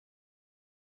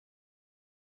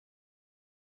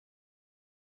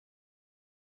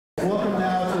Welcome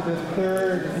now to the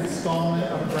third installment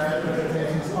of Brad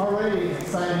presentations. Already an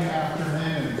exciting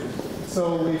afternoon.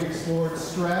 So we've explored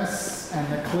stress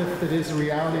and the cliff that is the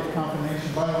reality of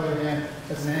confirmation. By the way, again,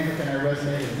 as an Anglican, I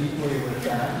resonated deeply with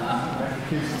that. The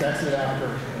kids tested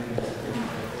after,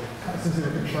 since they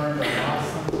were confirmed, I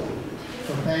lost them.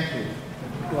 So thank you.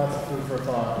 Lots of food for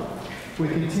thought. We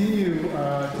continue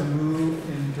to move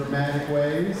in dramatic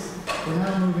ways. We're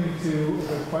now moving to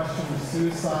the question of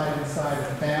suicide inside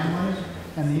a family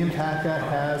and the impact that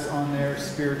has on their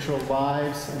spiritual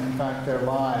lives and, in fact, their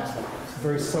lives. It's a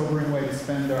very sobering way to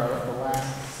spend the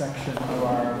last section of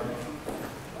our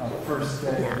first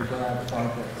day of the Bereaved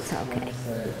project.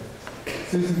 Okay.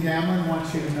 Susan Gamblin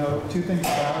wants you to know two things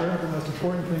about her. The most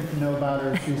important thing to know about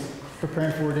her is she's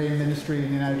preparing for ordained ministry in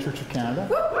the United Church of Canada.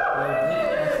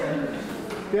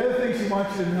 The other thing she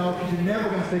wants you to know, because you're never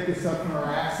going to pick this up from her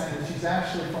accent, is she's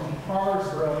actually from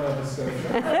Carsborough, Nova Scotia.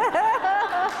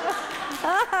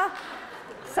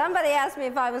 Somebody asked me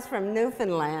if I was from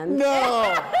Newfoundland.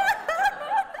 No!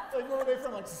 Like, were they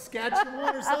from, like,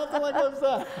 Saskatchewan or something? Like, what's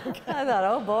that? Okay. I thought,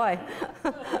 oh boy.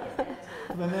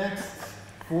 For the next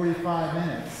 45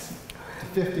 minutes to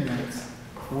 50 minutes,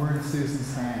 we're in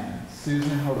Susan's hands.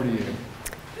 Susan, over to you.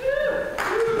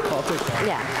 I'll take that.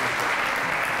 Yeah.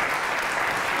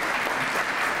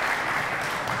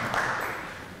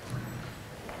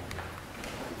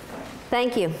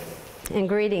 Thank you, and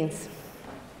greetings.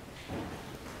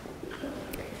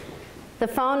 The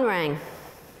phone rang.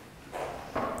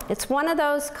 It's one of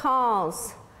those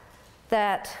calls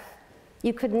that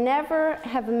you could never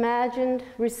have imagined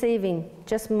receiving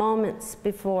just moments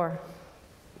before.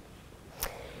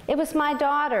 It was my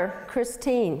daughter,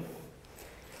 Christine.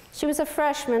 She was a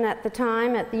freshman at the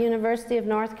time at the University of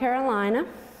North Carolina.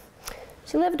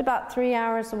 She lived about 3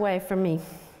 hours away from me.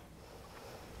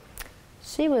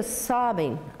 She was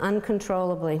sobbing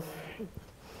uncontrollably.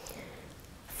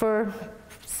 For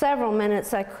several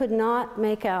minutes, I could not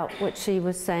make out what she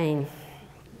was saying.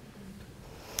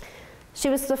 She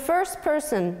was the first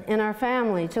person in our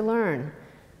family to learn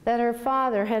that her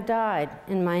father had died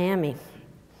in Miami.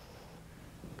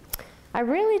 I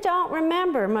really don't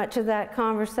remember much of that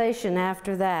conversation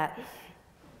after that.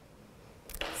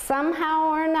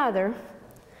 Somehow or another,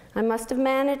 I must have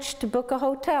managed to book a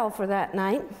hotel for that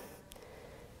night,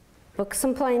 book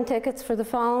some plane tickets for the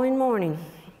following morning.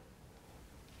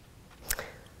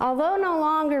 Although no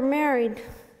longer married,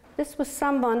 this was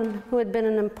someone who had been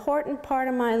an important part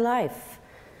of my life.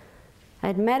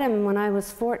 I'd met him when I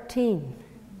was 14,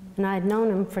 and I'd known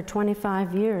him for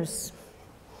 25 years.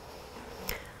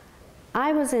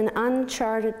 I was in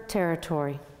uncharted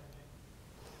territory.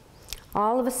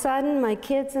 All of a sudden, my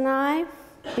kids and I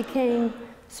became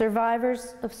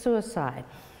survivors of suicide.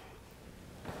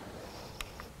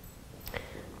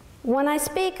 When I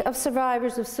speak of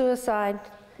survivors of suicide,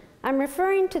 I'm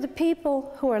referring to the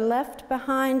people who are left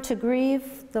behind to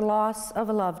grieve the loss of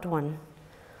a loved one,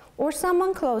 or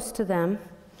someone close to them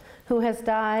who has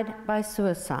died by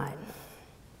suicide.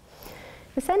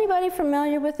 Is anybody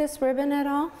familiar with this ribbon at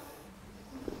all?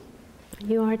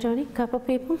 You are, Jody? A couple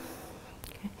people?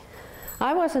 Okay.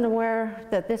 I wasn't aware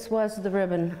that this was the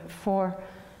ribbon for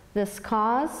this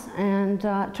cause, and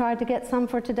tried to get some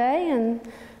for today, and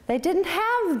they didn't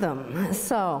have them.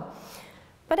 So,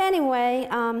 but anyway,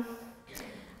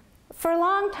 for a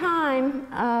long time,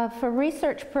 for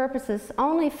research purposes,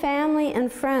 only family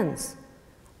and friends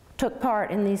took part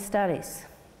in these studies.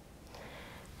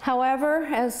 However,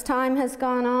 as time has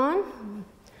gone on,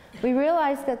 we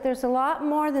realized that there's a lot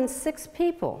more than 6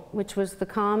 people, which was the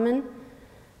common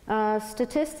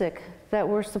statistic, that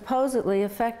were supposedly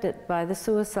affected by the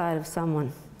suicide of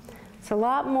someone. It's a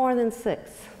lot more than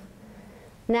 6.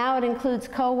 Now it includes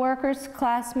co-workers,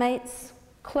 classmates,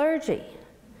 clergy,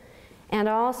 and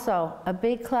also a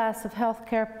big class of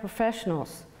healthcare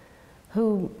professionals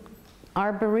who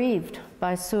are bereaved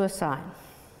by suicide.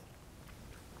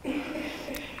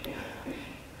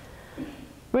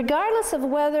 Regardless of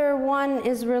whether one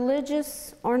is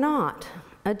religious or not,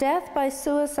 a death by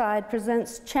suicide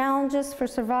presents challenges for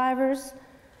survivors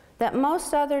that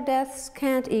most other deaths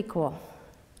can't equal.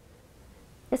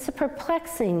 It's a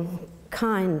perplexing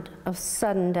kind of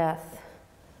sudden death.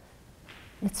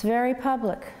 It's very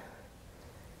public.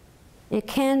 It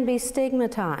can be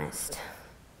stigmatized.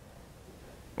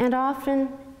 And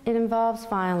often it involves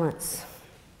violence.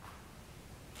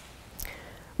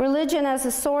 Religion as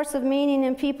a source of meaning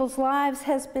in people's lives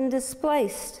has been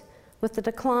displaced with the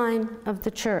decline of the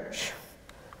church.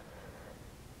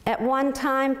 At one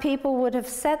time, people would have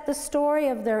set the story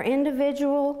of their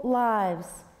individual lives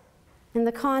in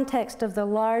the context of the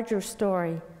larger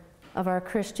story of our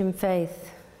Christian faith.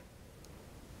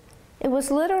 It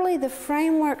was literally the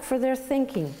framework for their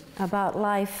thinking about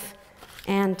life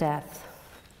and death.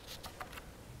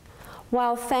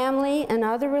 While family and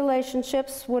other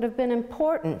relationships would have been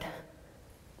important,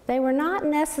 they were not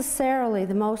necessarily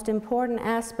the most important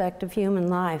aspect of human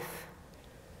life.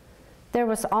 There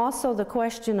was also the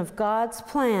question of God's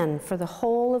plan for the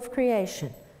whole of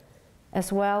creation,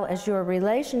 as well as your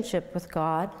relationship with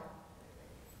God,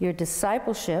 your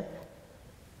discipleship,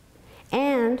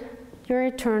 and your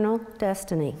eternal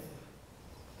destiny.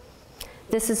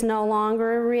 This is no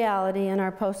longer a reality in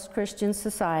our post-Christian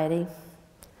society.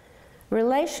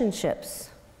 Relationships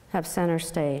have center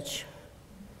stage.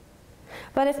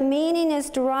 But if meaning is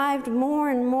derived more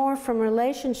and more from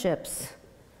relationships,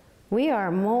 we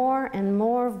are more and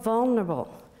more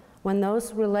vulnerable when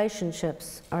those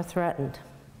relationships are threatened.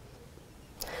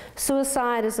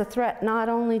 Suicide is a threat not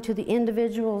only to the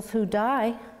individuals who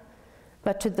die,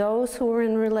 but to those who are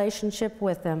in relationship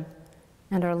with them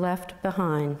and are left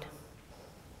behind.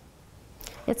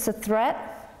 It's a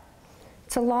threat,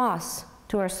 it's a loss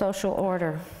to our social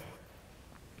order.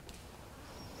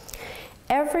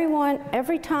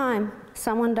 Every time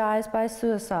someone dies by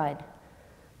suicide,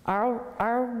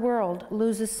 our world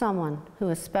loses someone who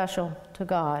is special to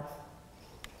God.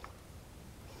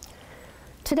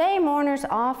 Today, mourners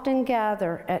often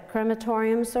gather at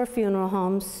crematoriums or funeral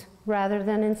homes rather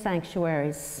than in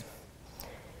sanctuaries.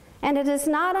 And it is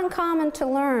not uncommon to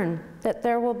learn that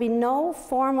there will be no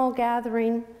formal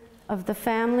gathering of the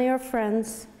family or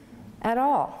friends at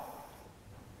all.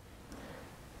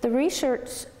 The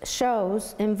research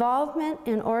shows involvement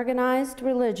in organized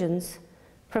religions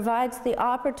provides the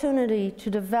opportunity to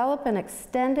develop an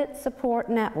extended support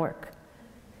network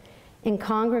in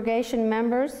congregation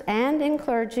members and in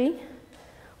clergy,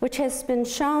 which has been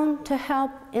shown to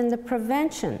help in the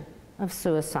prevention of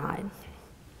suicide.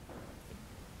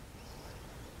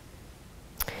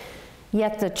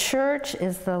 Yet the church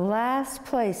is the last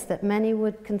place that many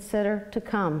would consider to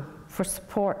come for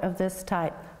support of this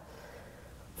type,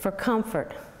 for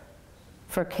comfort,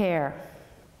 for care.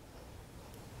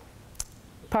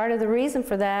 Part of the reason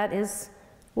for that is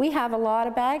we have a lot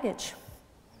of baggage.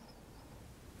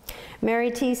 Mary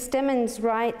T. Stimmons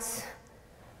writes,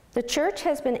 "The church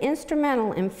has been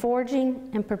instrumental in forging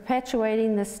and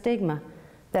perpetuating the stigma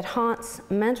that haunts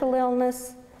mental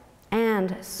illness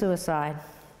and suicide."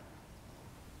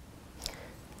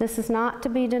 This is not to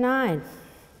be denied.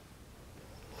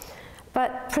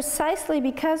 But precisely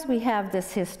because we have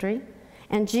this history,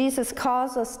 and Jesus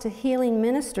calls us to healing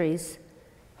ministries,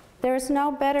 there is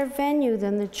no better venue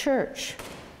than the church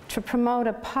to promote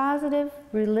a positive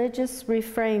religious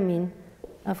reframing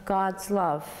of God's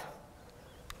love.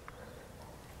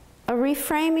 A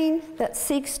reframing that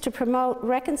seeks to promote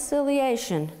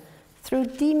reconciliation through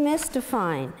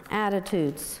demystifying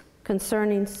attitudes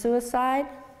concerning suicide,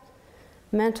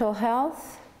 mental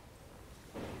health,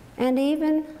 and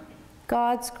even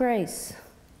God's grace.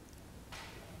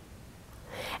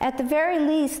 At the very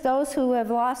least, those who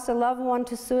have lost a loved one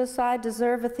to suicide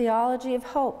deserve a theology of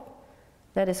hope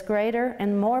that is greater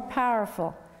and more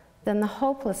powerful than the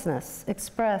hopelessness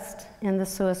expressed in the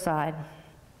suicide.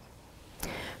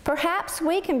 Perhaps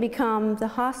we can become the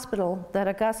hospital that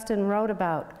Augustine wrote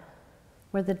about,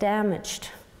 where the damaged,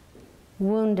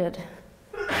 wounded,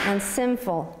 and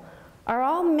sinful are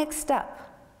all mixed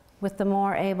up with the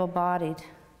more able-bodied.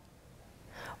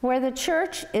 Where the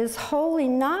church is holy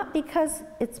not because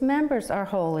its members are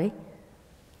holy,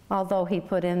 although he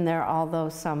put in there, although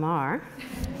some are,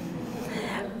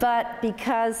 but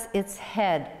because its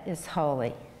head is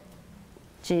holy.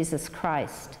 Jesus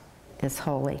Christ is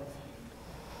holy.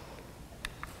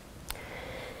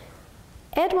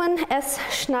 Edwin S.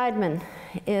 Schneidman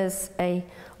is a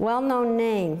well-known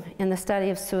name in the study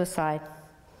of suicide.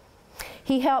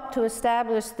 He helped to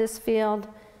establish this field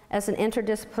as an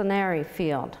interdisciplinary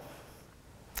field.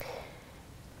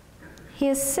 He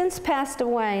has since passed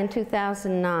away in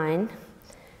 2009,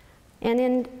 and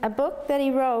in a book that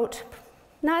he wrote,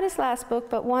 not his last book,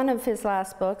 but one of his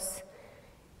last books,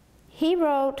 he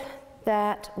wrote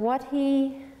that what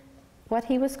he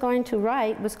was going to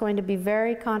write was going to be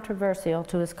very controversial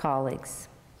to his colleagues.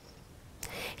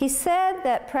 He said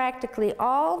that practically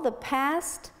all the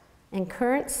past and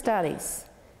current studies,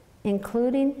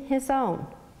 including his own,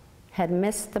 had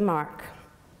missed the mark.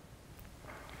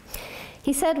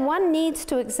 He said one needs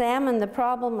to examine the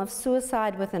problem of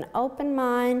suicide with an open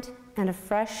mind and a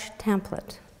fresh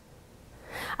template.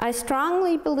 I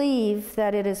strongly believe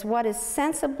that it is what is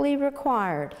sensibly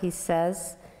required, he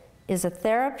says, is a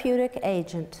therapeutic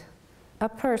agent, a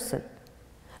person,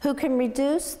 who can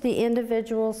reduce the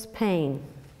individual's pain.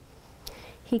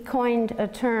 he coined a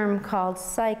term called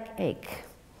psych-ache.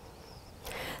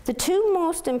 The two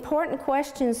most important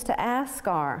questions to ask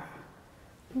are,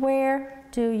 where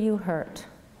do you hurt?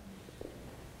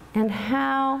 And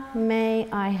how may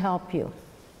I help you?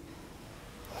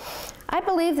 I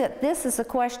believe that this is a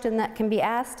question that can be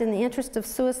asked in the interest of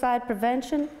suicide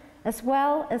prevention as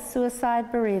well as suicide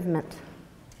bereavement.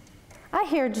 I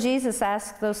hear Jesus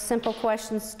ask those simple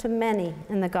questions to many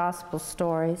in the gospel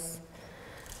stories.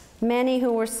 Many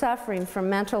who were suffering from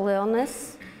mental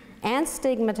illness and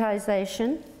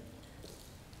stigmatization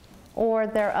or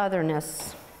their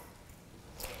otherness.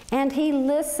 And he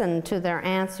listened to their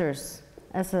answers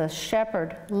as a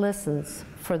shepherd listens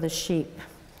for the sheep.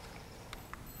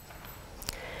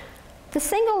 The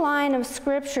single line of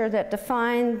scripture that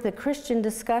defined the Christian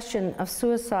discussion of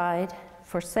suicide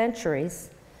for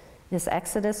centuries is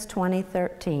Exodus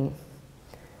 20:13.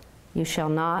 You shall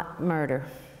not murder.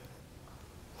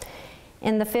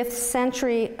 In the 5th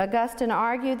century, Augustine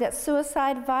argued that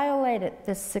suicide violated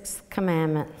this 6th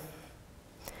commandment.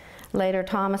 Later,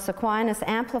 Thomas Aquinas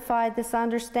amplified this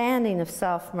understanding of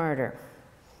self-murder.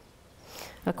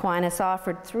 Aquinas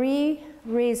offered 3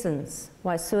 reasons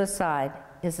why suicide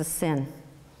is a sin.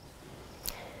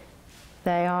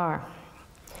 They are: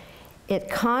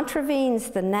 it contravenes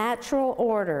the natural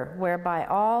order whereby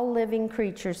all living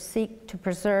creatures seek to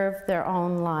preserve their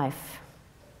own life.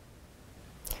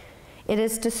 It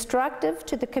is destructive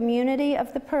to the community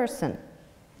of the person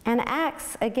and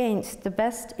acts against the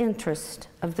best interest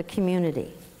of the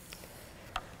community.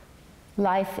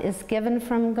 Life is given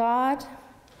from God,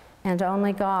 and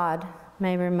only God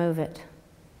may remove it.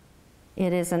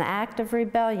 It is an act of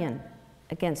rebellion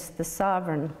against the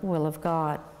sovereign will of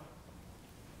God.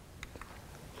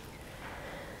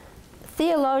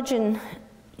 Theologian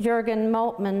Jürgen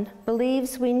Moltmann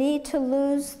believes we need to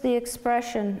lose the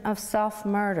expression of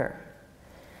self-murder,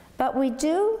 but we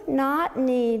do not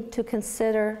need to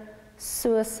consider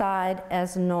suicide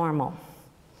as normal.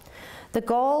 The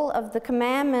goal of the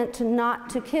commandment not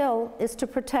to kill is to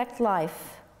protect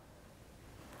life.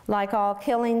 Like all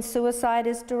killing, suicide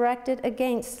is directed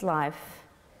against life,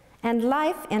 and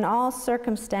life in all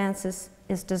circumstances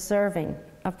is deserving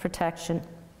of protection.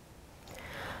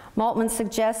 Moltmann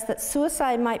suggests that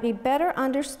suicide might be better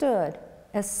understood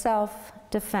as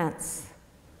self-defense.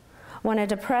 When a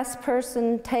depressed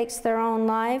person takes their own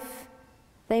life,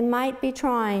 they might be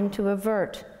trying to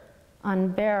avert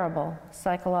unbearable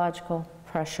psychological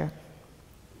pressure.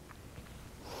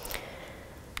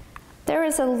 There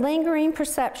is a lingering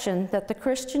perception that the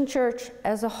Christian church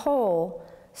as a whole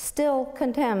still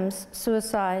condemns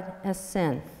suicide as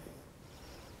sin.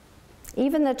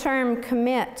 Even the term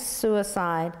commit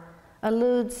suicide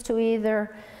alludes to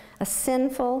either a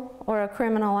sinful or a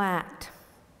criminal act.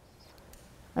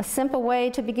 A simple way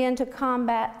to begin to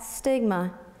combat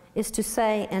stigma is to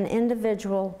say an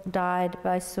individual died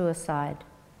by suicide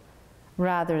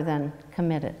rather than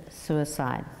committed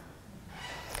suicide.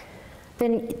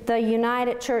 The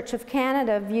United Church of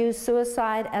Canada views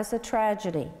suicide as a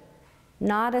tragedy,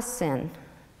 not a sin,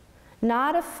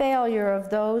 not a failure of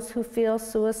those who feel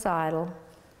suicidal,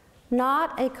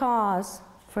 not a cause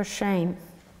for shame.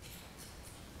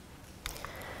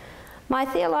 My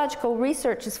theological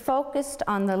research is focused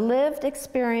on the lived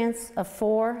experience of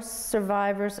 4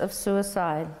 survivors of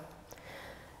suicide.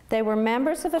 They were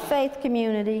members of a faith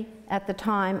community at the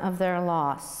time of their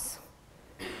loss.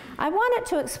 I wanted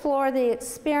to explore the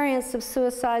experience of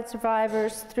suicide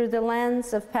survivors through the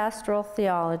lens of pastoral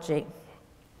theology.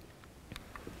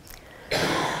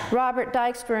 Robert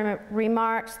Dykstra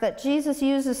remarks that Jesus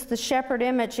uses the shepherd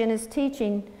image in his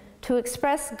teaching to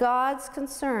express God's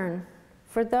concern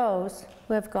for those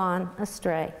who have gone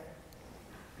astray.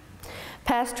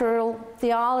 Pastoral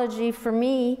theology, for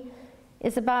me,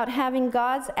 is about having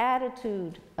God's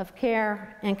attitude of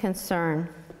care and concern,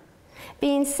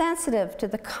 being sensitive to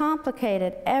the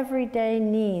complicated, everyday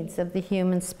needs of the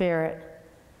human spirit,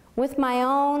 with my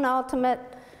own ultimate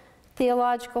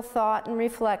theological thought and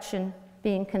reflection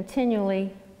being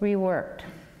continually reworked.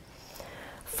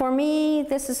 For me,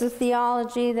 this is a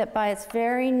theology that by its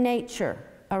very nature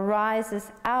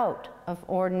arises out of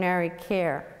ordinary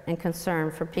care and concern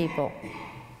for people,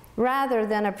 rather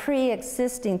than a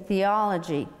pre-existing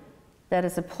theology that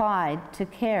is applied to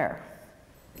care.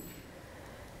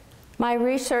 My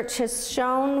research has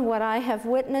shown what I have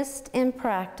witnessed in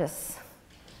practice,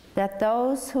 that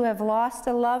those who have lost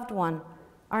a loved one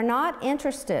are not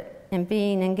interested in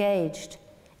being engaged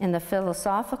in the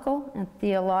philosophical and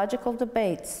theological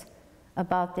debates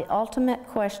about the ultimate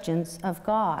questions of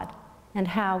God and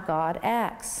how God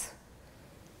acts.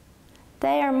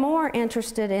 They are more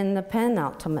interested in the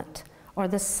penultimate, or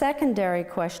the secondary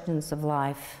questions of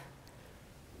life.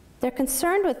 They're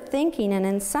concerned with thinking and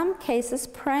in some cases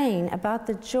praying about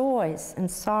the joys and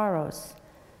sorrows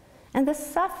and the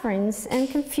sufferings and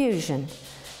confusion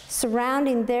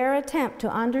surrounding their attempt to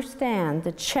understand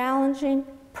the challenging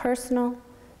personal,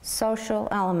 social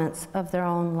elements of their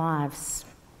own lives.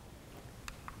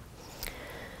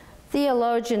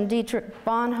 Theologian Dietrich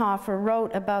Bonhoeffer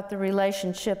wrote about the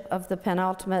relationship of the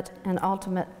penultimate and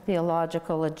ultimate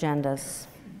theological agendas.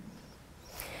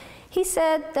 He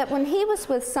said that when he was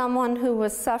with someone who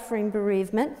was suffering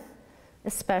bereavement,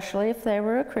 especially if they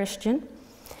were a Christian,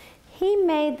 he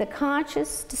made the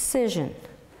conscious decision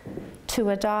to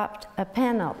adopt a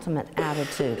penultimate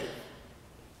attitude.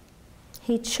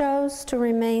 He chose to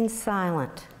remain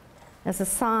silent as a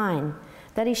sign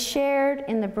that he shared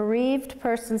in the bereaved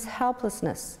person's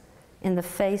helplessness in the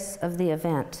face of the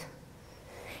event.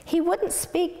 He wouldn't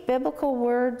speak biblical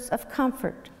words of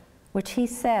comfort, which he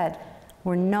said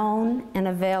were known and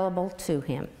available to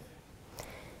him.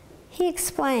 He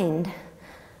explained,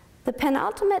 "The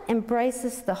penultimate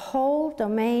embraces the whole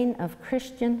domain of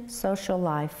Christian social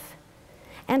life,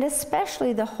 and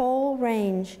especially the whole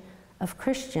range of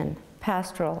Christian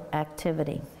pastoral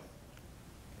activity."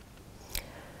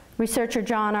 Researcher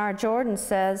John R. Jordan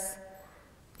says,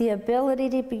 the ability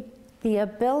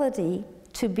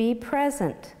to be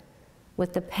present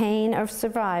with the pain of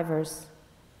survivors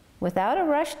without a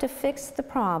rush to fix the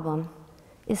problem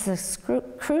is a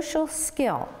crucial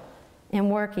skill in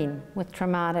working with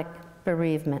traumatic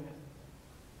bereavement.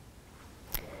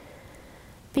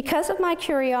 Because of my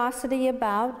curiosity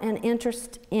about and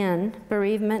interest in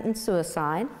bereavement and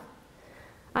suicide,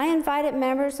 I invited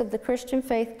members of the Christian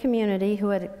faith community who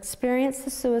had experienced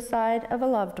the suicide of a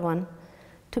loved one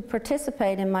to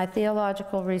participate in my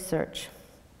theological research.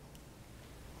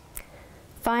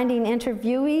 Finding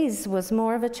interviewees was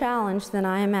more of a challenge than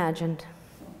I imagined.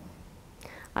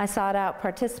 I sought out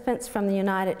participants from the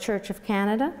United Church of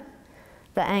Canada,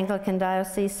 the Anglican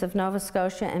Diocese of Nova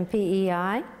Scotia and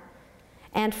PEI,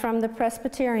 and from the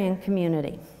Presbyterian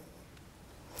community.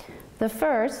 The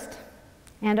first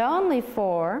and only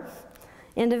 4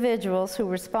 individuals who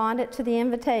responded to the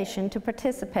invitation to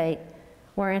participate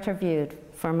were interviewed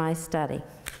for my study.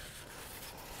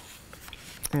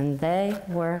 And they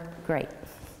were great.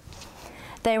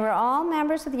 They were all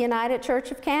members of the United Church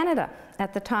of Canada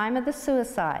at the time of the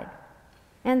suicide,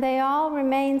 and they all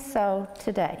remain so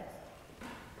today.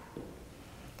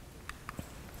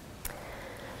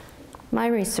 My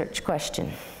research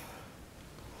question: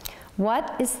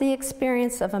 what is the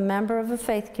experience of a member of a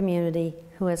faith community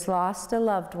who has lost a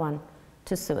loved one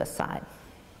to suicide?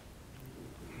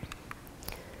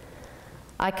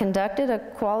 I conducted a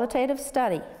qualitative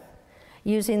study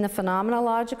using the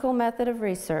phenomenological method of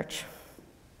research.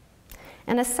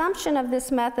 An assumption of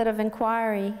this method of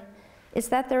inquiry is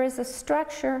that there is a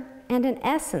structure and an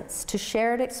essence to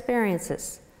shared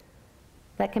experiences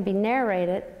that can be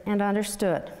narrated and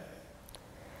understood.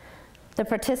 The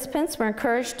participants were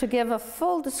encouraged to give a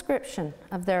full description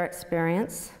of their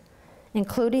experience,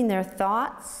 including their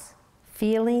thoughts,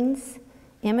 feelings,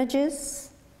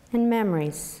 images, and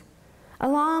memories,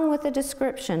 along with a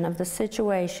description of the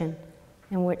situation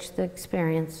in which the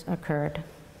experience occurred.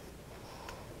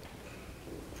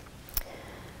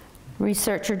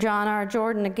 Researcher John R.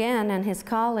 Jordan again and his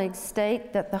colleagues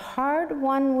state that the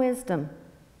hard-won wisdom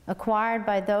acquired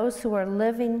by those who are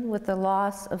living with the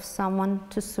loss of someone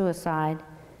to suicide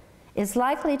is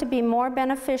likely to be more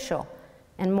beneficial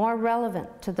and more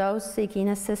relevant to those seeking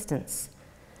assistance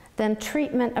than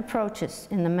treatment approaches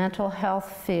in the mental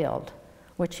health field,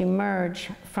 which emerge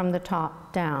from the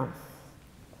top down.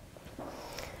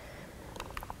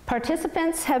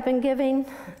 Participants have been given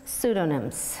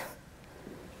pseudonyms.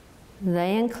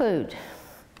 They include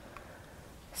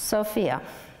Sophia,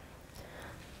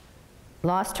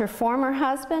 lost her former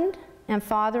husband and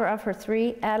father of her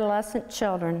 3 adolescent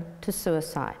children to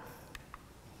suicide.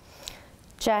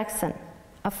 Jackson,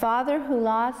 a father who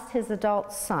lost his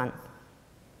adult son.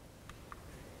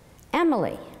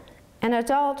 Emily, an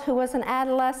adult who was an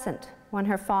adolescent when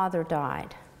her father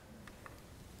died.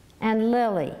 And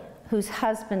Lily, whose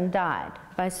husband died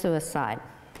by suicide.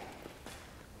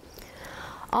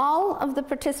 All of the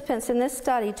participants in this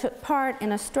study took part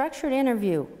in a structured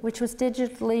interview, which was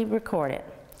digitally recorded.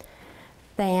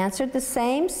 They answered the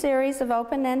same series of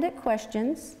open-ended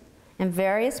questions and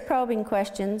various probing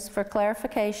questions for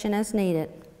clarification as needed.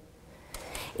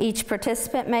 Each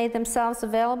participant made themselves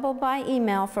available by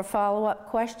email for follow-up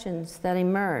questions that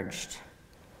emerged.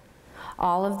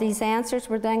 All of these answers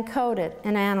were then coded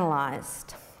and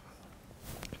analyzed.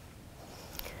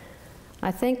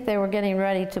 I think they were getting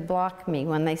ready to block me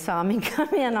when they saw me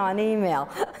come in on email.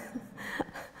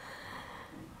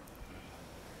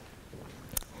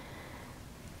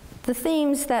 The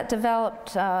themes that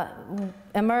developed,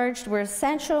 emerged were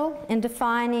essential in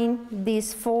defining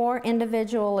these 4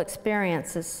 individual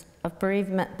experiences of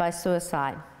bereavement by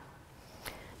suicide.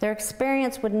 Their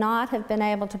experience would not have been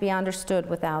able to be understood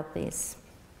without these.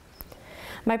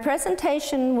 My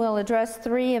presentation will address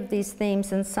 3 of these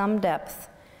themes in some depth,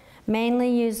 mainly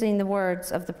using the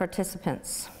words of the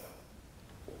participants.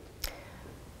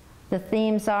 The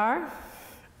themes are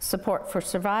support for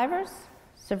survivors,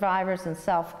 survivors and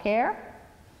self-care,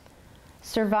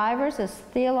 survivors as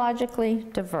theologically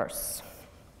diverse.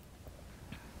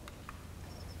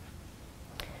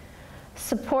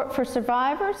 Support for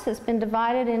survivors has been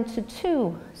divided into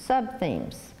 2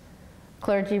 sub-themes: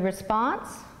 clergy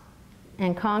response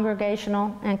and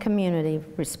congregational and community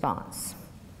response.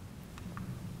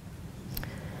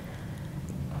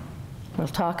 We'll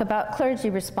talk about clergy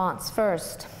response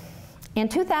first. In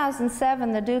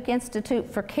 2007, the Duke Institute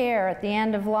for Care at the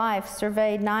End of Life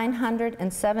surveyed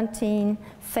 917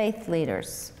 faith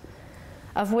leaders,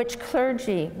 of which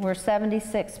clergy were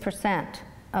 76%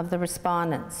 of the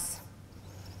respondents.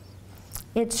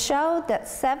 It showed that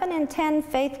 7 in 10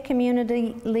 faith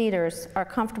community leaders are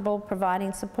comfortable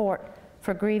providing support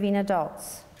for grieving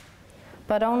adults,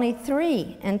 but only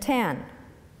 3 in 10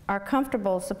 are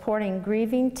comfortable supporting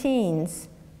grieving teens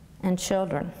and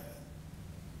children.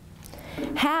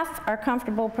 Half are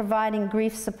comfortable providing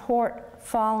grief support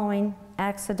following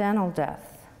accidental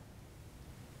death.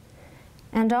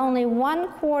 And only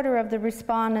 1/4 of the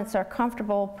respondents are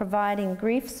comfortable providing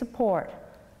grief support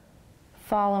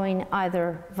following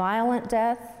either violent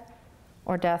death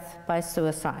or death by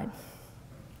suicide.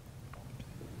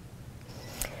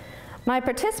 My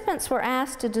participants were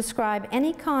asked to describe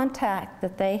any contact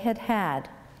that they had had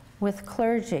with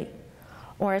clergy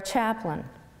or a chaplain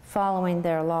following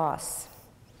their loss.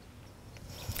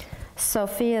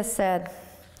 Sophia said,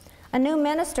 "A new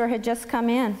minister had just come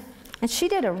in, and she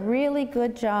did a really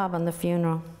good job on the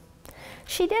funeral.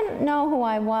 She didn't know who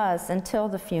I was until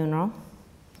the funeral.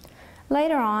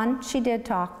 Later on, she did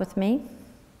talk with me.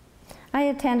 I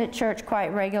attended church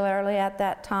quite regularly at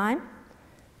that time.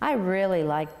 I really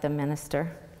liked the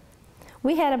minister.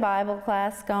 We had a Bible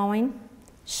class going.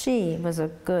 She was a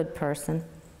good person."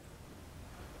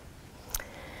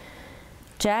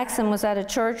 Jackson was at a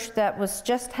church that was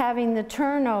just having the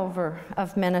turnover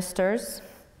of ministers.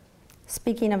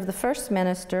 Speaking of the first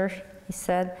minister, he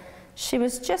said, "She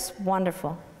was just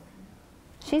wonderful.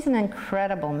 She's an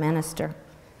incredible minister.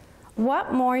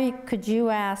 What more could you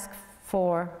ask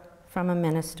for from a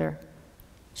minister?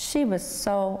 She was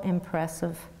so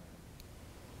impressive."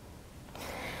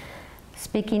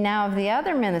 Speaking now of the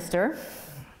other minister,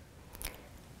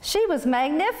 "She was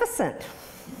magnificent.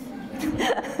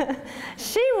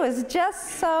 She was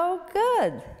just so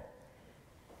good.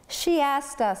 She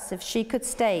asked us if she could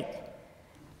state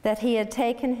that he had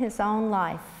taken his own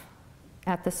life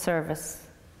at the service,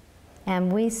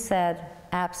 and we said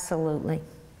absolutely."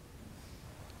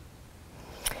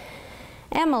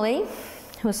 Emily,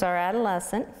 who's our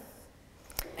adolescent,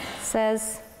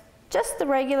 says, "Just the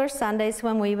regular Sundays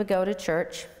when we would go to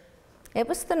church. It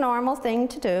was the normal thing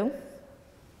to do.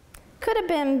 Could have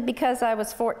been because I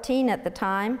was 14 at the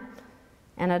time,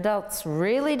 and adults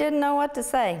really didn't know what to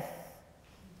say.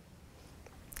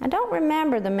 I don't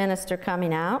remember the minister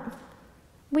coming out.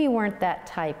 We weren't that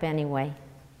type anyway.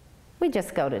 We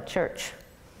just go to church.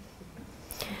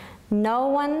 No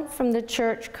one from the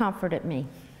church comforted me.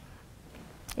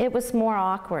 It was more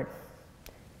awkward.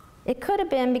 It could have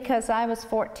been because I was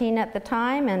 14 at the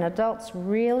time and adults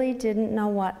really didn't know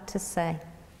what to say."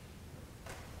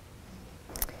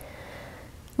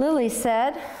 Lily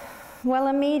said, "Well,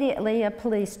 immediately a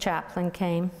police chaplain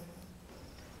came.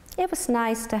 It was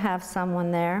nice to have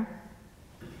someone there.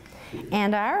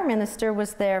 And our minister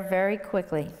was there very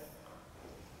quickly.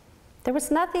 There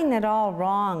was nothing at all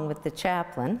wrong with the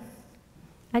chaplain.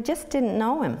 I just didn't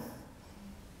know him.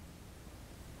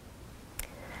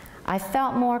 I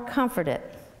felt more comforted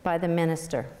by the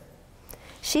minister.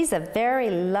 She's a very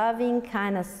loving,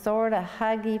 kind of, sort of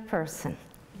huggy person.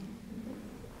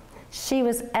 She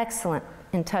was excellent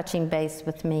in touching base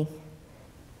with me.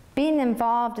 Being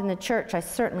involved in the church, I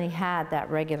certainly had that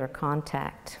regular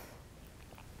contact."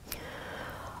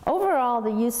 Overall,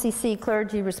 the UCC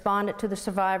clergy responded to the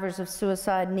survivors of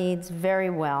suicide needs very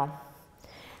well.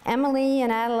 Emily,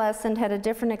 an adolescent, had a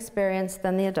different experience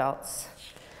than the adults.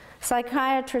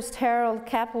 Psychiatrist Harold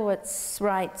Kaplowitz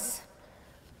writes,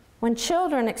 When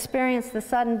children experience the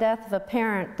sudden death of a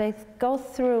parent, they go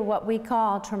through what we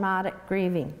call traumatic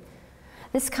grieving.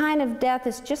 This kind of death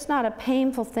is just not a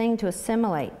painful thing to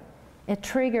assimilate. It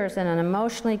triggers an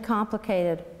emotionally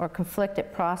complicated or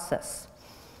conflicted process.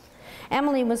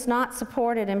 Emily was not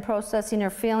supported in processing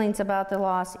her feelings about the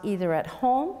loss either at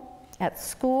home, at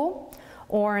school,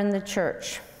 or in the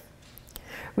church.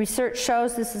 Research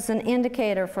shows this is an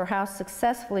indicator for how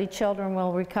successfully children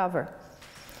will recover.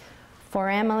 For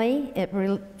Emily, it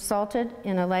resulted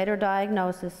in a later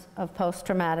diagnosis of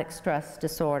post-traumatic stress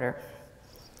disorder.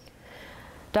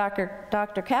 Dr.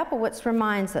 Kaplowitz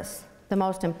reminds us the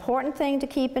most important thing to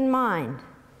keep in mind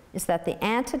is that the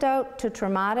antidote to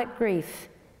traumatic grief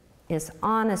is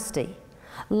honesty,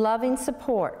 loving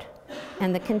support,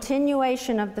 and the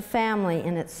continuation of the family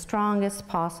in its strongest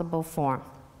possible form.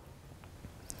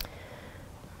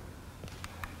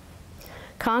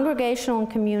 Congregational and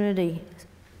community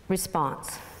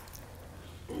response.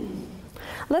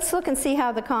 Let's look and see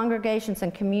how the congregations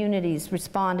and communities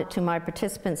responded to my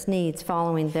participants' needs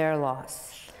following their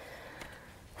loss.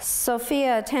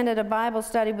 Sophia attended a Bible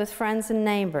study with friends and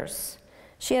neighbors.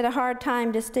 She had a hard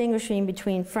time distinguishing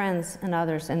between friends and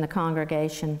others in the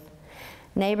congregation.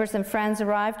 Neighbors and friends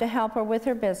arrived to help her with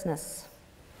her business.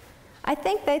 I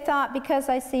think they thought because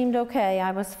I seemed okay,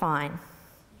 I was fine.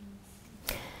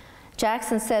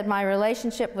 Jackson said, my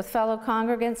relationship with fellow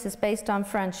congregants is based on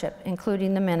friendship,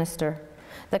 including the minister.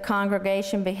 The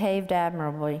congregation behaved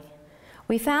admirably.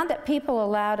 We found that people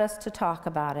allowed us to talk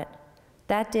about it.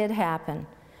 That did happen.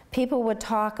 People would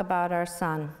talk about our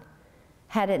son.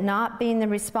 Had it not been the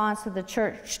response of the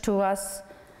church to us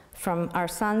from our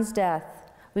son's death,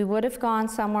 we would have gone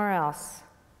somewhere else,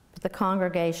 but the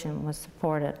congregation was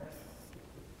supportive.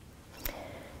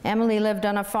 Emily lived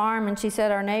on a farm, and she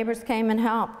said our neighbors came and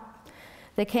helped.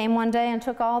 They came one day and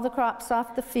took all the crops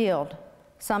off the field.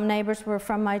 Some neighbors were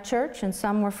from my church, and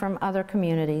some were from other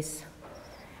communities.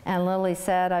 And Lily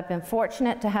said, I've been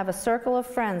fortunate to have a circle of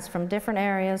friends from different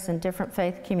areas and different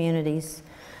faith communities.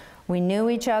 We knew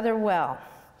each other well.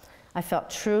 I felt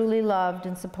truly loved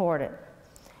and supported.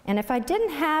 And if I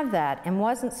didn't have that and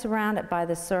wasn't surrounded by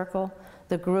the circle,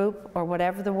 the group, or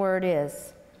whatever the word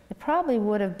is, it probably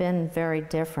would have been very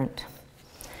different.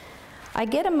 I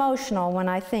get emotional when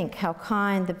I think how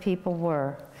kind the people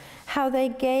were, how they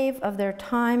gave of their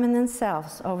time and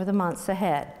themselves over the months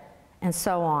ahead, and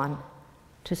so on,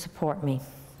 to support me.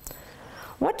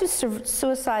 What do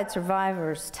suicide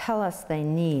survivors tell us they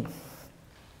need?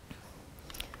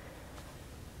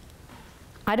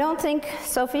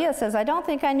 Sophia says, I don't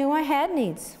think I knew I had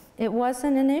needs. It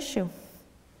wasn't an issue.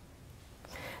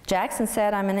 Jackson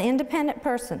said, I'm an independent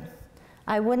person.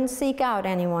 I wouldn't seek out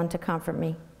anyone to comfort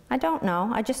me. I don't know,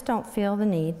 I just don't feel the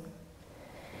need.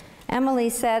 Emily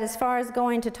said, as far as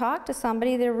going to talk to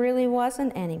somebody, there really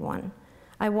wasn't anyone.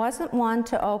 I wasn't one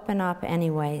to open up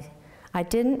anyway. I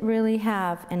didn't really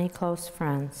have any close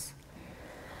friends.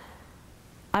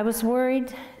 I was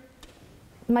worried.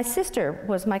 My sister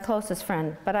was my closest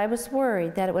friend, but I was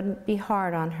worried that it would be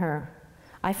hard on her.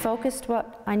 I focused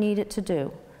what I needed to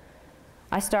do.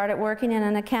 I started working in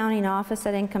an accounting office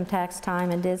at income tax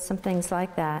time and did some things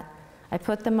like that. I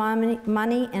put the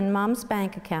money in Mom's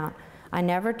bank account. I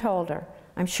never told her.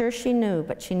 I'm sure she knew,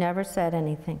 but she never said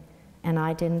anything, and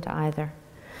I didn't either.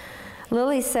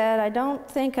 Lily said, I don't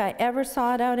think I ever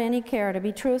sought out any care. To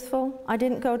be truthful, I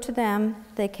didn't go to them,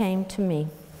 they came to me.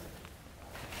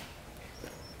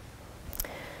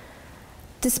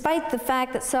 Despite the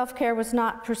fact that self-care was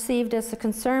not perceived as a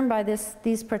concern by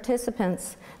these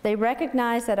participants, they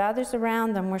recognized that others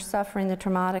around them were suffering the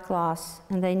traumatic loss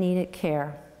and they needed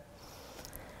care.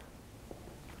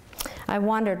 I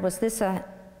wondered, was this a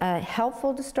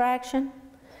helpful distraction?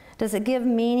 Does it give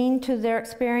meaning to their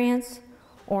experience,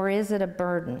 or is it a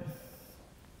burden?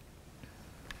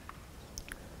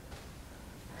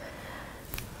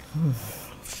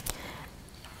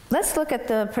 Let's look at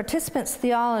the participants'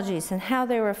 theologies and how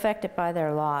they were affected by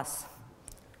their loss.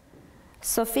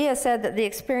 Sophia said that the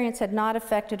experience had not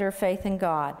affected her faith in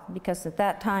God, because at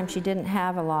that time she didn't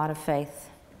have a lot of faith.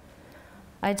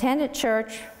 I attended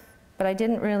church, but I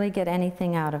didn't really get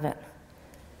anything out of it.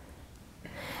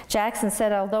 Jackson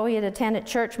said although he had attended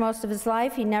church most of his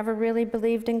life, he never really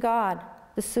believed in God.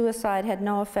 The suicide had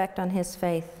no effect on his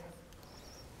faith.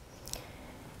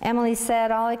 Emily said,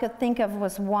 all I could think of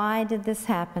was, why did this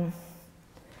happen?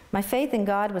 My faith in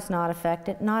God was not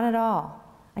affected, not at all.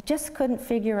 I just couldn't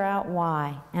figure out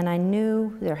why, and I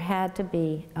knew there had to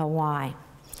be a why.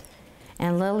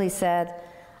 And Lily said,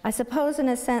 I suppose in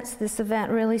a sense this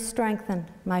event really strengthened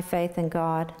my faith in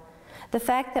God. The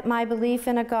fact that my belief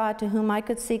in a God to whom I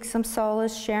could seek some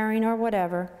solace, sharing, or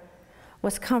whatever,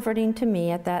 was comforting to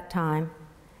me at that time,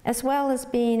 as well as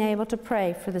being able to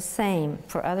pray for the same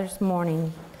for others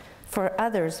mourning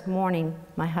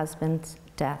my husband's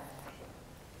death.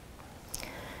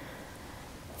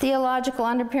 Theological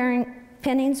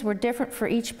underpinnings were different for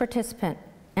each participant,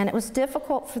 and it was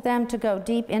difficult for them to go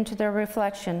deep into their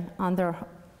reflection on their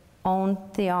own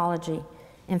theology.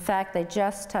 In fact, they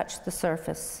just touched the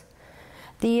surface.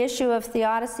 The issue of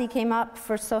theodicy came up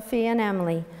for Sophia and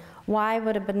Emily. Why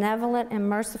would a benevolent and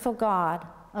merciful God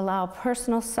allow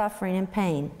personal suffering and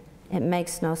pain? It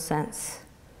makes no sense.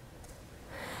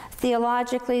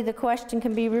 Theologically, the question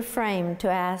can be reframed to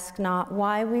ask not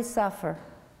why we suffer,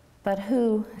 but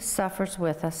who suffers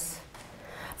with us.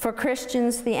 For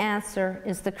Christians, the answer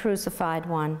is the crucified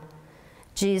one,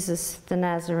 Jesus the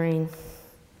Nazarene.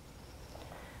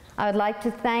 I would like to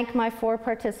thank my 4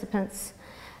 participants.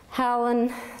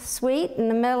 Helen Sweet in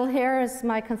the middle here is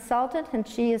my consultant, and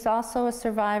she is also a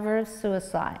survivor of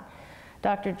suicide.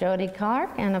 Dr. Jody Clark,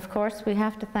 and of course we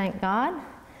have to thank God.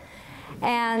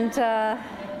 And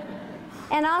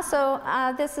also,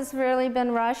 this has really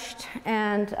been rushed,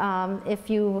 and if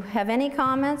you have any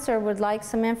comments or would like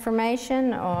some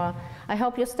information, or I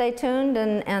hope you'll stay tuned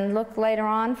and look later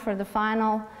on for the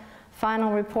final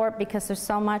report, because there's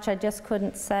so much I just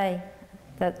couldn't say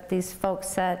that these folks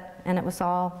said, and it was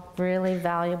all really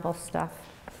valuable stuff.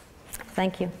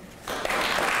 Thank you.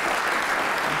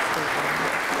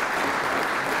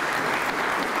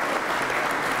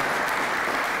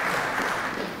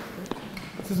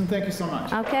 Susan, thank you so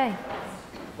much. Okay.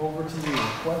 Over to you.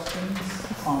 Questions,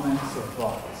 comments, or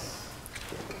thoughts?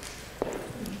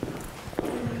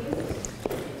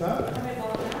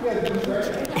 Yeah, the booth right.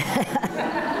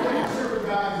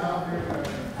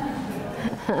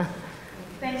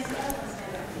 Thanks.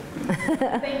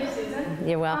 Thank you, Susan.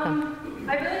 You're welcome.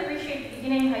 I really appreciate at the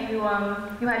beginning how you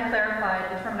had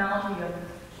clarified the terminology of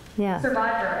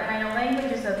survivor, and I know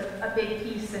language is a big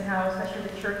piece in how especially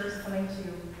the church is coming to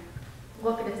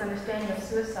look at its understanding of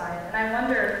suicide. And I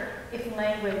wonder if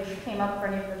language came up for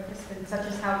any of the participants, such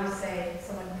as how we say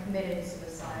someone committed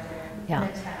suicide, or an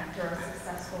attempt, or a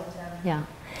successful attempt. Yeah.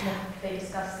 And if they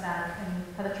discussed that and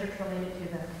how the church related to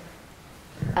them.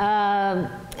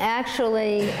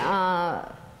 Actually,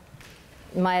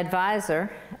 my advisor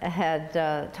had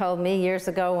told me years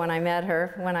ago when I met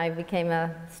her, when I became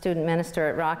a student minister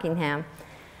at Rockingham,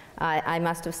 I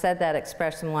must have said that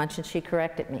expression once, and she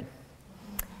corrected me.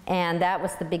 And that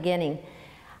was the beginning.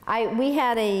 We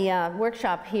had a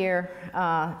workshop here,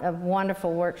 a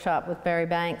wonderful workshop with Barry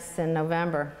Banks in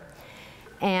November.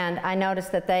 And I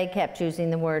noticed that they kept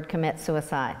using the word commit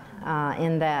suicide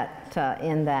in that.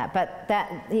 But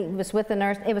that, he was with the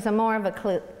nurse, it was more of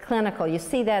a clinical, you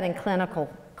see that in clinical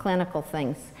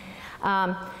things.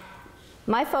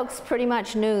 My folks pretty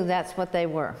much knew that's what they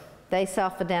were. They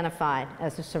self-identified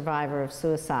as a survivor of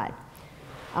suicide.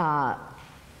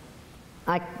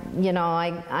 I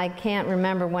can't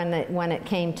remember when it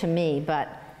came to me, but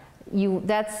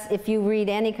if you read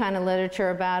any kind of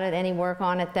literature about it, any work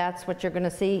on it, that's what you're going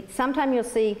to see. Sometimes you'll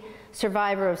see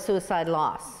survivor of suicide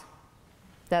loss.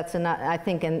 That's I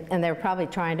think, and they're probably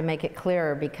trying to make it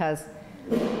clearer, because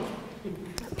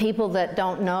people that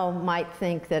don't know might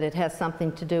think that it has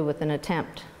something to do with an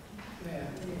attempt,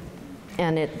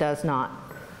 and it does not.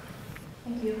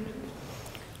 Thank you.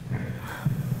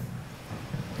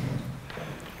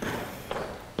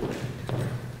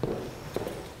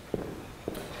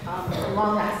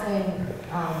 Along that same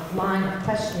line of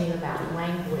questioning about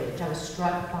language, I was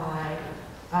struck by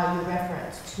your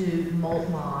reference to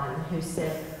Moltmann, who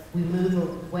said we move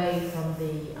away from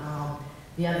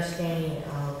the understanding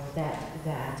of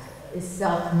that is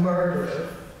self-murder,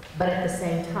 but at the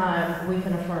same time we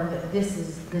can affirm that this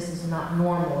is not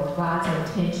normal or God's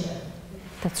intention.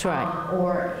 That's right.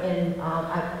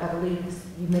 I believe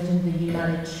you mentioned the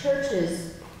United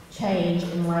Church's change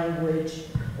in language,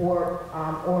 or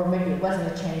maybe it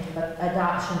wasn't a change, but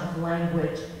adoption of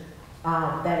language,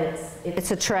 that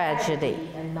it's a tragedy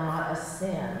and not a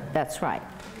sin. That's right.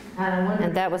 And I wonder,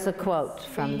 and that was a quote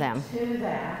from them. To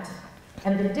that,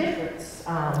 and the difference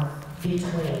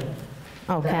between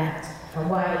that, and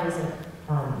why it isn't,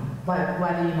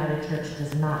 why the United Church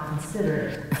does not consider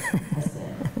it a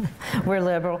sin. We're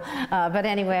liberal, but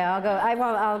anyway,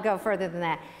 I'll go further than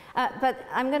that. But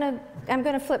I'm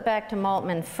gonna flip back to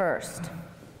Moltmann first,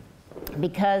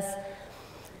 because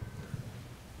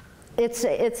it's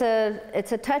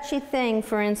a touchy thing.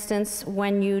 For instance,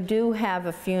 when you do have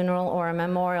a funeral or a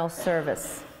memorial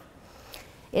service,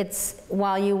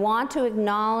 while you want to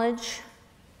acknowledge,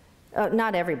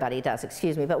 not everybody does,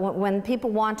 excuse me, but when people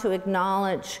want to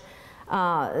acknowledge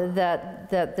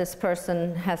that this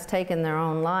person has taken their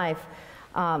own life.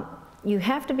 You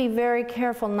have to be very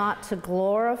careful not to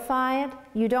glorify it.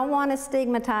 You don't want to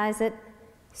stigmatize it,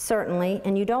 certainly,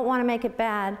 and you don't want to make it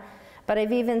bad. But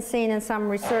I've even seen in some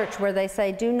research where they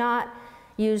say, do not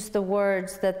use the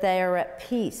words that they are at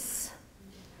peace.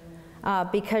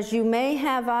 Because you may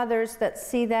have others that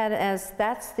see that as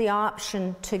that's the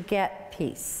option to get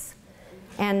peace.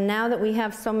 And now that we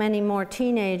have so many more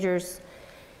teenagers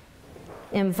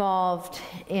involved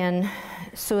in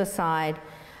suicide,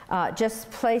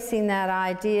 just placing that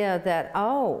idea that,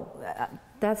 oh,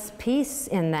 that's peace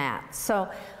in that. So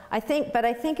I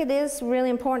think it is really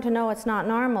important to know it's not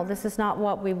normal. This is not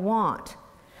what we want.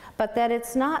 But that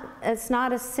it's not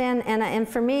a sin, and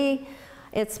for me,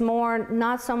 it's more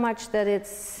not so much that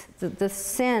it's the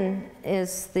sin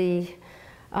is the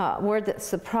word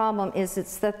that's the problem,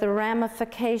 it's that the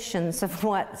ramifications of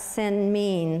what sin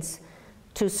means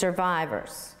to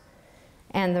survivors.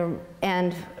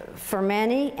 And for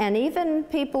many, and even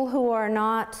people who are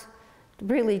not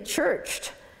really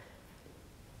churched,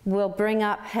 will bring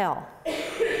up hell.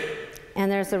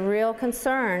 And there's a real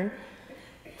concern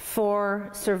for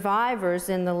survivors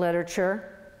in the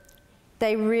literature.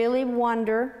 They really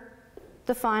wonder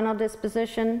the final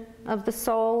disposition of the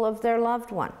soul of their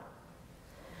loved one.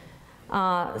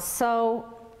 I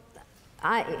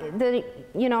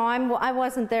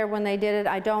wasn't there when they did it.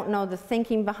 I don't know the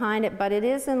thinking behind it, but it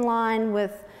is in line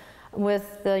with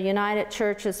the United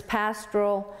Church's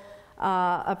pastoral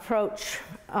approach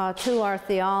to our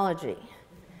theology.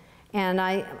 And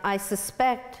I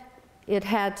suspect it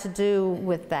had to do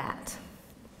with that.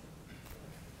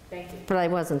 Thank you. But I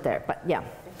wasn't there, but yeah.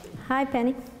 Hi,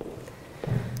 Penny.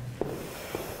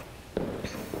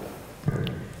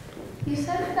 You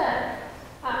said that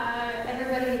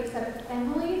everybody except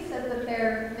Emily said that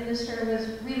their minister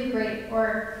was really great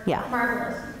or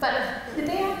marvelous. But did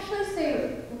they actually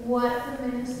say what the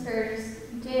ministers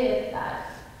did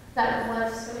that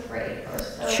was so great or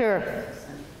so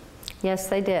magnificent? Yes,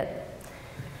 they did.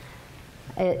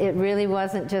 It really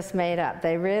wasn't just made up.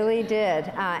 They really did.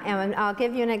 And I'll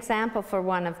give you an example for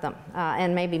one of them,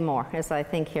 and maybe more as I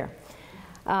think here.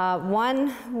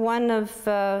 One of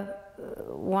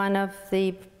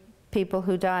the people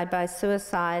who died by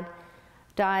suicide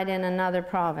died in another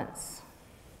province.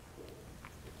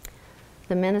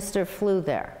 The minister flew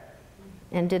there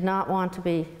and did not want to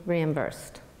be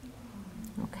reimbursed.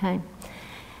 Okay.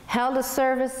 Held a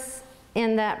service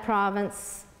in that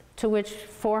province to which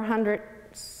 400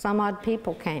 some odd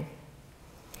people came.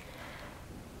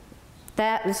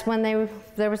 That is when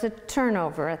there was a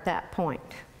turnover at that point.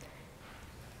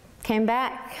 Came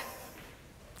back,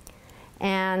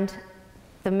 and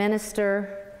the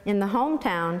minister in the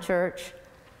hometown church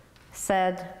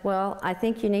said, well, I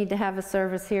think you need to have a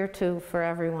service here too for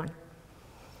everyone.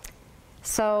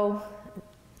 So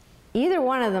either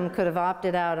one of them could have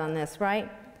opted out on this, right?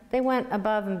 They went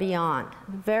above and beyond,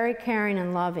 very caring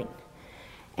and loving.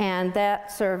 And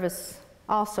that service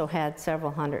also had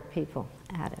several hundred people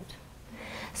at it.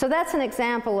 So that's an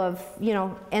example of,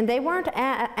 and they weren't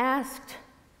asked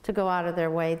to go out of their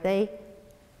way, they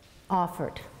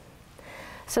offered.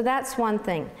 So that's one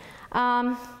thing.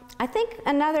 I think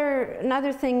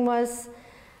another thing was,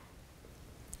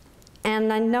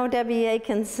 and I know Debbie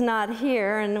Aiken's not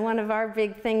here, and one of our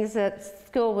big things at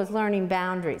school was learning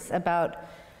boundaries about.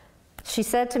 She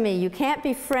said to me, you can't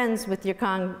be friends with your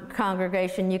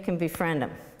congregation, you can befriend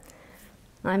them.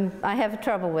 I have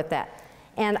trouble with that.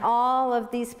 And all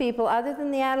of these people, other than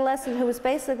the adolescent who was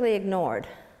basically ignored,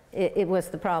 it was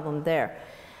the problem there,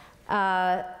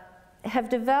 have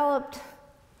developed,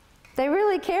 they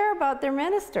really care about their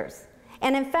ministers.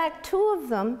 And in fact, 2 of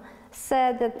them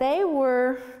said that they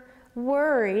were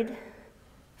worried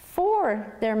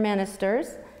for their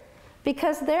ministers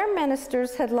because their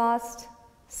ministers had lost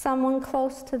someone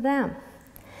close to them.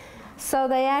 So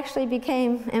they actually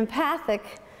became empathic,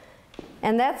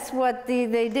 and that's what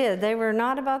they did. They were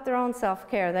not about their own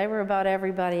self-care, they were about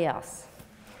everybody else.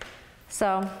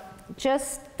 So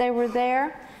they were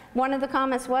there. One of the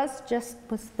comments was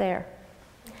there.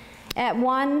 At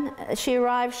one, she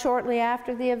arrived shortly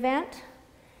after the event,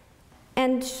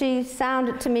 and she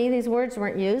sounded to me, these words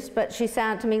weren't used, but she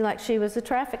sounded to me like she was a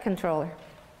traffic controller.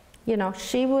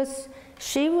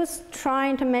 She was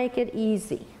trying to make it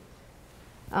easy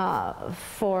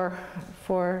for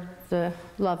the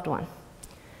loved one.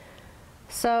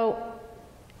 So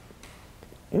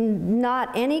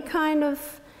not any kind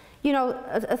of,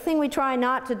 a thing we try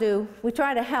not to do, we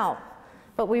try to help,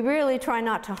 but we really try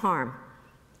not to harm.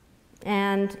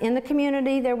 And in the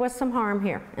community, there was some harm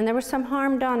here, and there was some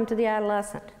harm done to the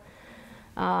adolescent.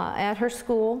 at her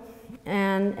school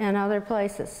and other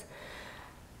places.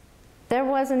 There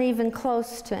wasn't even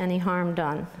close to any harm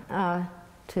done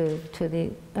to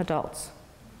the adults.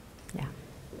 Yeah.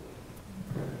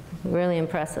 Really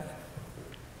impressive.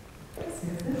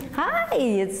 Hi,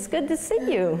 it's good to see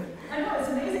you. I know, it's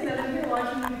amazing that I'm here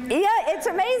watching you. Yeah, it's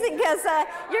amazing because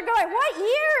you're going, what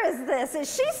year is this?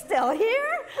 Is she still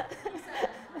here?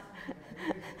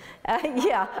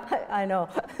 Yeah, I know.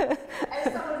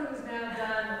 As someone who's now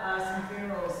done some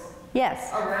funerals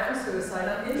yes. around suicide,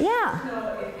 I'm interested yeah. to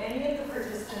know if any of the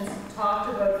participants talked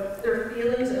about their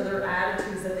feelings or their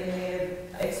attitudes that they may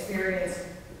have experienced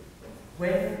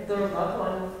when their loved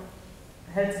one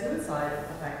had suicide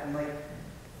affect them. Like,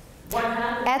 what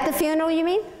happened? At the funeral, you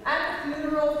mean? At the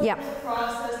funeral, yeah. the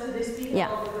process, did they speak yeah.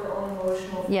 about their own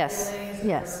emotional yes. feelings?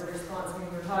 Yes. Or response? I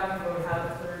mean, we're talking about how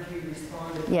the clergy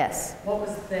responded. Yes. What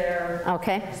was their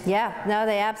okay. Yeah. No,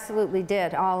 they absolutely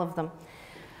did, all of them.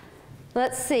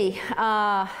 Let's see.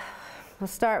 We'll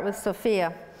start with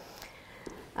Sophia.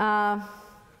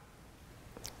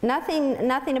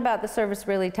 Nothing about the service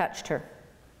really touched her.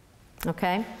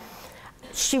 Okay.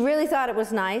 She really thought it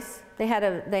was nice. They had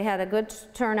a good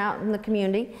turnout in the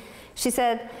community. She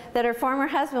said that her former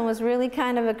husband was really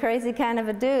kind of a crazy kind of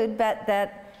a dude, but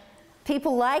that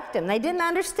people liked him. They didn't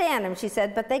understand him, she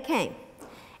said, but they came.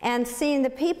 And seeing the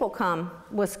people come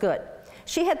was good.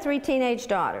 She had 3 teenage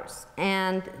daughters,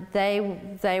 and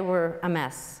they were a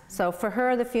mess. So for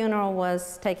her, the funeral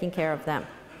was taking care of them.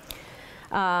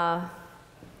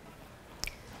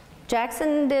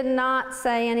 Jackson did not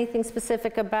say anything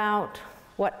specific about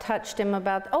what touched him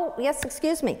about, oh, yes,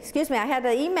 excuse me, I had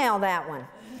to email that one.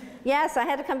 Yes, I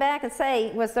had to come back and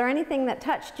say, was there anything that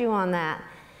touched you on that?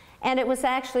 And it was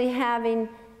actually having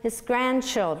his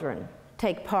grandchildren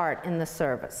take part in the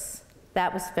service.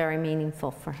 That was very meaningful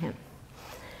for him.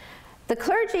 The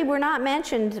clergy were not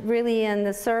mentioned really in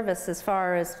the service as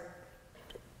far as,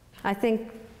 I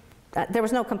think, there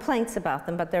was no complaints about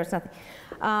them, but there was nothing.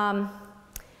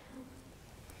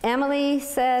 Emily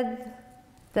said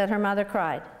that her mother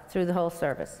cried through the whole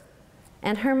service.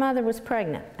 And her mother was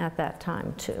pregnant at that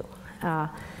time, too.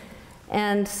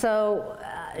 And so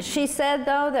she said,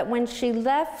 though, that when she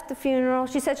left the funeral,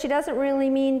 she said she doesn't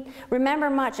really remember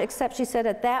much, except she said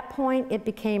at that point it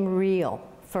became real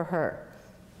for her.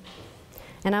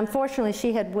 And unfortunately,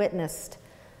 she had witnessed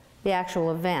the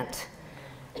actual event.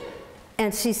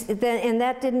 And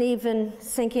that didn't even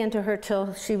sink into her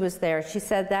till she was there. She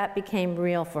said that became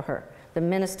real for her. The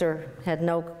minister had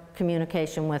no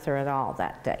communication with her at all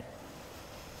that day.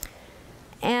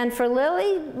 And for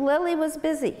Lily, Lily was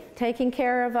busy taking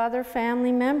care of other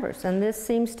family members. And this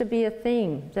seems to be a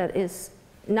theme that is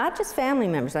not just family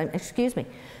members, excuse me,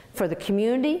 for the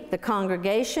community, the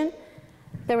congregation.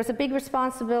 There was a big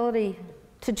responsibility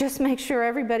to just make sure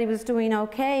everybody was doing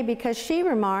okay, because she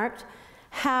remarked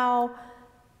how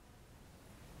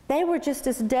they were just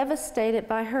as devastated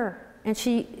by her and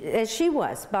as she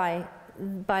was by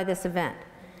this event.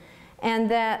 And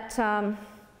that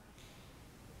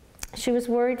she was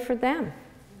worried for them.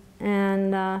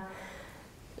 And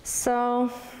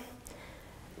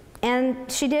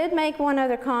and she did make one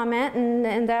other comment,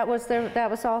 and that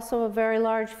was also a very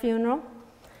large funeral.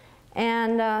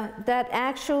 And that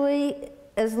actually,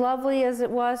 as lovely as it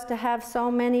was to have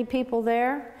so many people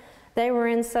there, they were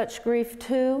in such grief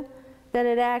too, that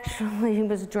it actually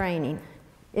was draining.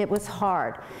 It was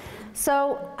hard.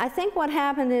 So I think what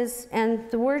happened is, and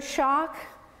the word shock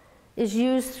is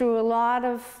used through a lot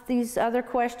of these other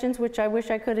questions, which I wish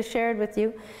I could have shared with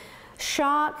you.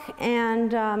 Shock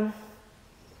and,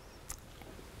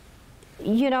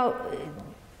 you know,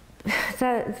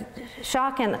 the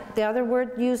shock, and the other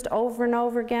word used over and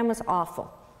over again was awful.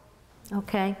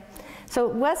 Okay? So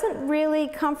it wasn't really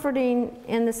comforting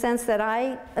in the sense that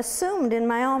I assumed in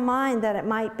my own mind that it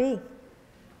might be.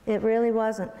 It really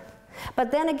wasn't. But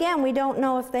then again, we don't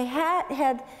know if they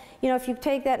had, you know, if you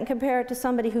take that and compare it to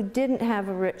somebody who didn't have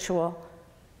a ritual,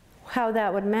 how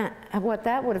that would what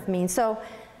that would have meant. So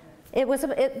it was,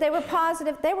 they were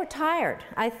positive. They were tired,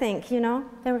 I think, you know.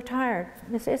 They were tired.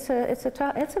 It's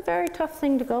a very tough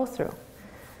thing to go through.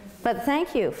 But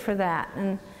thank you for that.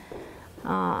 And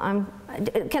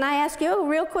can I ask you a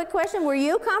real quick question? Were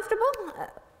you comfortable?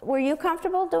 Were you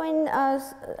comfortable doing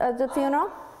the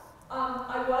funeral?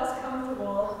 I was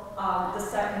comfortable the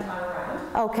second time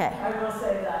around. Okay. I will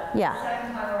say that. Yeah. The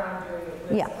second time around doing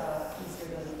it was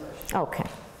easier than the first. Okay.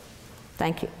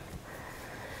 Thank you.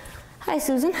 Hi,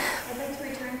 Susan. I'd like to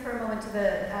return for a moment to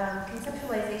the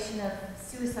conceptualization of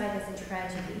suicide as a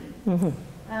tragedy. Mm-hmm.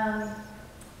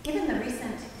 Given the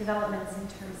recent developments in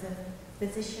terms of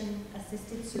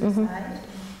physician-assisted suicide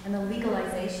and the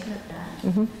legalization of that.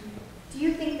 Do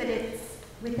you think that it's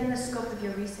within the scope of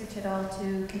your research at all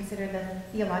to consider the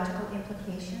theological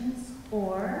implications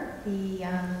or the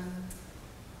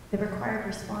required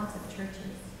response of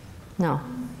churches? No,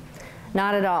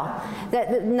 not at all.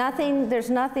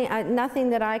 There's nothing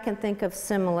that I can think of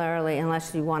similarly,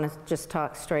 unless you want to just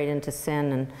talk straight into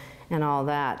sin and all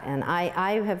that. And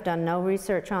I have done no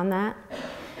research on that.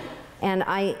 And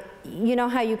you know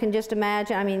how you can just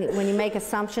imagine, I mean, when you make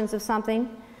assumptions of something,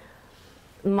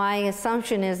 my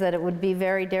assumption is that it would be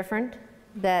very different.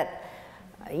 That,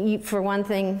 for one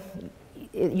thing,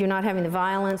 you're not having the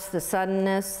violence, the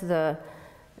suddenness,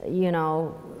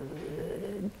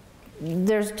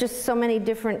 there's just so many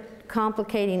different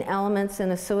complicating elements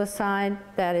in a suicide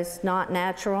that is not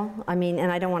natural. I mean,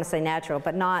 and I don't want to say natural,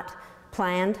 but not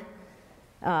planned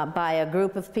by a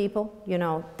group of people,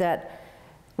 that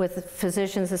with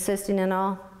physicians assisting and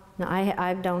all. No,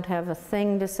 I don't have a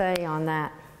thing to say on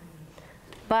that.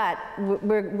 But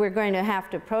we're going to have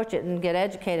to approach it and get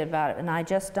educated about it, and I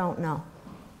just don't know.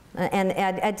 And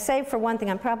I'd say, for one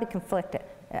thing, I'm probably conflicted.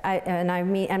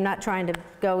 I'm not trying to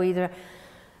go either.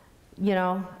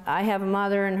 I have a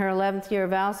mother in her 11th year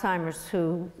of Alzheimer's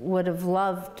who would have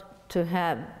loved to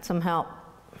have some help.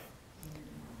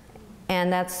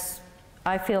 And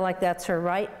I feel like that's her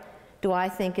right. Do I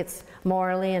think it's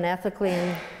morally and ethically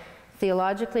and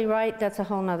theologically right? That's a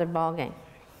whole nother ballgame.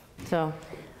 So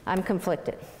I'm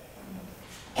conflicted.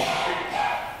 Okay.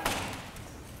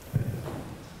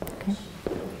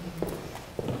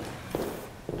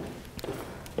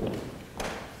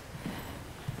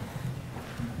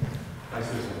 Hi,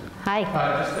 Susan. Hi.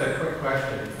 Just a quick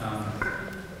question.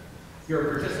 Your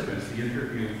participants, the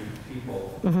interviewed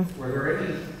people, were there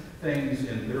any things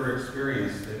in their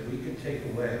experience that we could take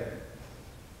away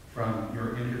from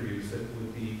your interviews that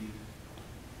would be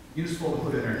useful to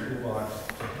put in our toolbox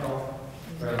to help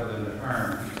rather than to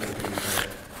harm people who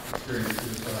experience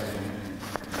suicide and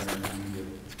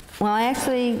Well,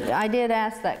 actually, I did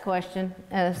ask that question,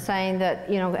 saying that,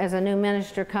 as a new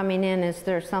minister coming in, is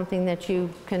there something that you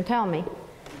can tell me?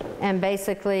 And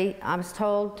basically, I was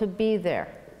told to be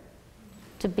there.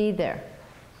 To be there.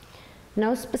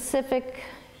 No specific,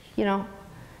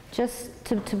 just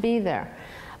to be there.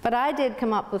 But I did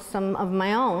come up with some of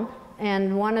my own,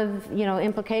 and one of,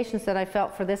 implications that I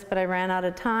felt for this, but I ran out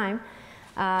of time.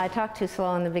 I talked too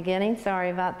slow in the beginning, sorry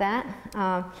about that.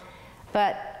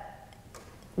 But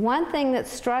one thing that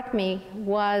struck me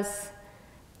was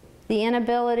the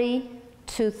inability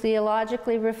to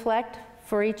theologically reflect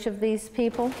for each of these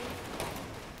people,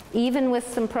 even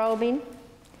with some probing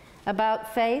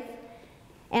about faith.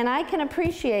 And I can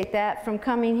appreciate that from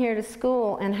coming here to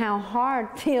school and how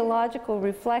hard theological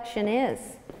reflection is,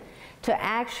 to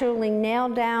actually nail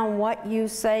down what you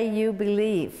say you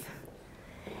believe.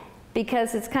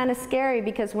 Because it's kind of scary,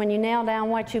 because when you nail down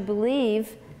what you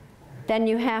believe, then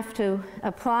you have to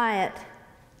apply it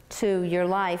to your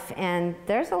life. And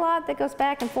there's a lot that goes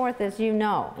back and forth, as you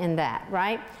know, in that,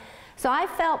 right? So I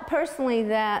felt personally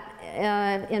that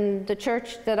in the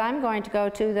church that I'm going to go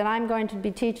to, that I'm going to be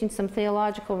teaching some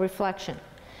theological reflection.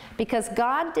 Because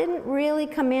God didn't really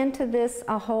come into this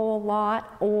a whole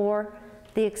lot, or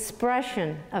the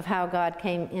expression of how God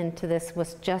came into this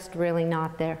was just really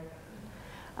not there.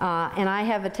 And I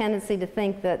have a tendency to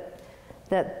think that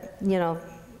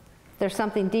there's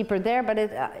something deeper there, but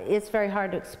it's very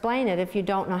hard to explain it if you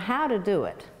don't know how to do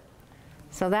it.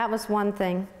 So that was one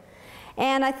thing.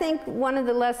 And I think one of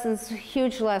the lessons,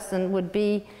 huge lesson, would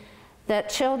be that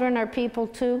children are people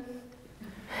too.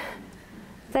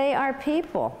 They are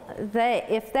people.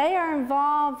 If they are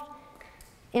involved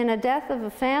in a death of a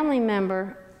family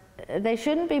member, they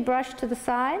shouldn't be brushed to the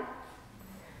side.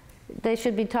 They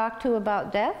should be talked to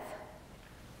about death.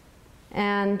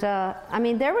 And I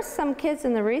mean, there were some kids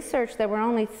in the research that were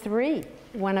only 3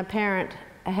 when a parent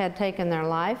had taken their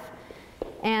life.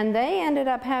 And they ended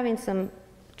up having some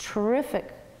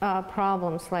terrific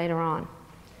problems later on.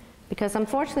 Because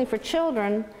unfortunately for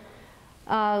children,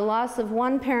 loss of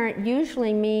one parent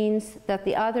usually means that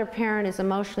the other parent is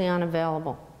emotionally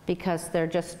unavailable, because they're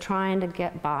just trying to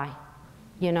get by,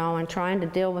 and trying to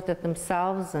deal with it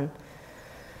themselves. And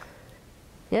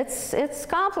it's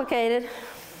complicated.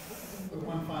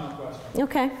 One final question.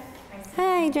 Okay.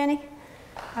 Hey, Jenny.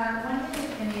 Wondering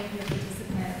if any of your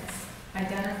participants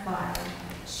identified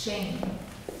shame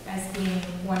as being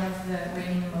one of the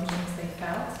reigning emotions they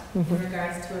felt in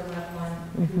regards to a loved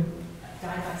one who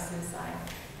died by suicide.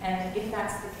 And if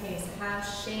that's the case, how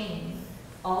shame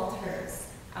alters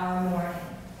our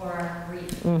mourning or our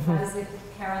grief. How does it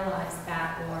paralyze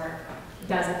that, or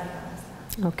does it paralyze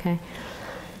that? Okay.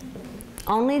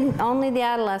 Only the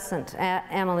adolescent,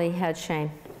 Emily, had shame.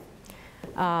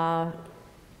 But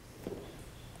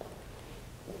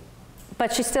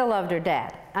she still loved her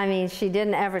dad. I mean, she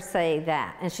didn't ever say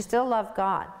that. And she still loved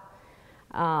God.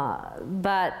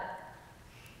 But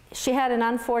she had an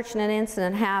unfortunate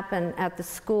incident happen at the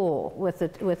school with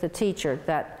a teacher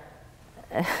that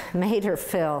made her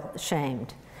feel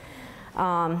ashamed.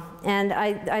 And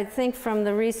I think from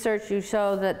the research you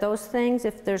show that those things,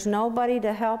 if there's nobody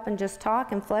to help and just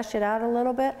talk and flesh it out a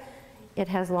little bit, it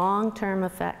has long-term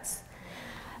effects.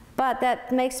 But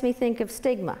that makes me think of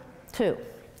stigma, too.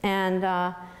 And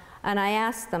I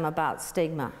asked them about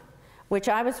stigma, which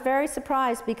I was very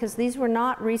surprised because these were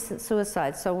not recent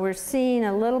suicides. So we're seeing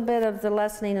a little bit of the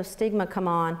lessening of stigma come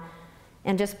on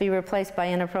and just be replaced by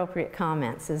inappropriate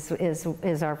comments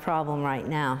is our problem right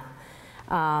now.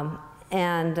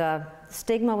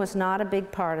 Stigma was not a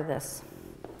big part of this,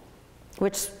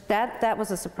 which that was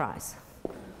a surprise.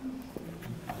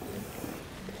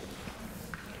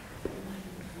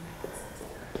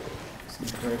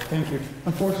 Great, thank you.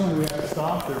 Unfortunately, we have to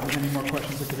stop. There are many more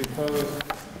questions that could be posed.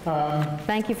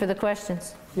 Thank you for the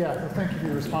questions. Yeah, well, thank you for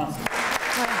your responses.